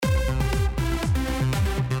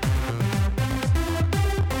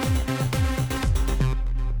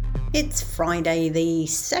It's Friday the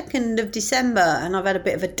 2nd of December and I've had a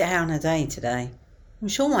bit of a downer day today. I'm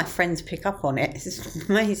sure my friends pick up on it. It's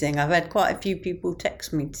amazing. I've had quite a few people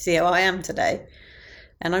text me to see how I am today.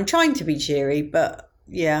 And I'm trying to be cheery, but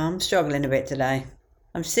yeah, I'm struggling a bit today.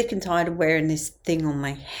 I'm sick and tired of wearing this thing on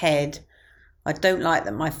my head. I don't like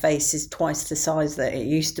that my face is twice the size that it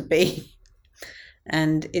used to be.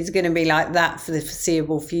 And it's going to be like that for the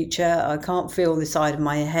foreseeable future. I can't feel the side of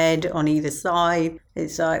my head on either side.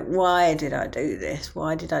 It's like, why did I do this?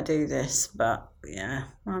 Why did I do this? But yeah,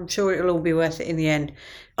 I'm sure it'll all be worth it in the end.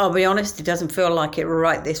 I'll be honest, it doesn't feel like it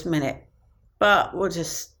right this minute. But we'll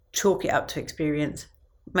just chalk it up to experience.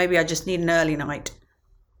 Maybe I just need an early night.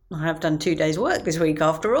 I have done 2 days work this week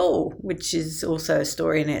after all, which is also a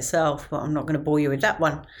story in itself, but I'm not going to bore you with that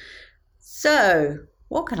one. So,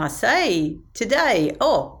 what can I say today?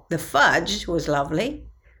 Oh, the fudge was lovely.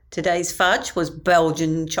 Today's fudge was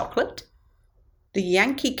Belgian chocolate. The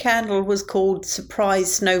Yankee candle was called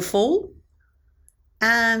Surprise Snowfall.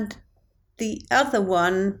 And the other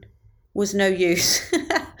one was no use.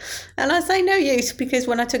 And I say no use because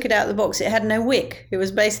when I took it out of the box, it had no wick. It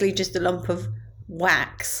was basically just a lump of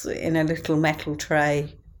wax in a little metal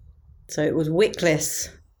tray. So it was wickless.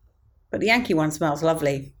 But the Yankee one smells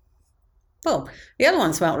lovely. Well, the other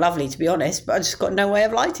one smelled lovely, to be honest, but I just got no way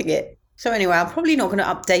of lighting it. So anyway, I'm probably not going to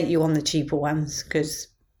update you on the cheaper ones because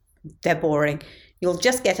they're boring. You'll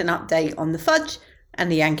just get an update on the fudge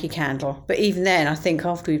and the Yankee candle. But even then, I think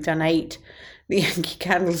after we've done 8, the Yankee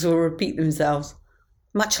candles will repeat themselves.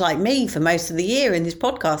 Much like me for most of the year in this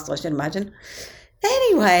podcast, I should imagine.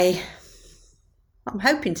 Anyway, I'm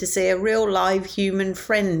hoping to see a real live human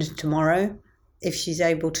friend tomorrow, if she's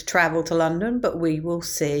able to travel to London, but we will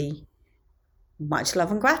see. Much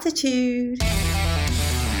love and gratitude.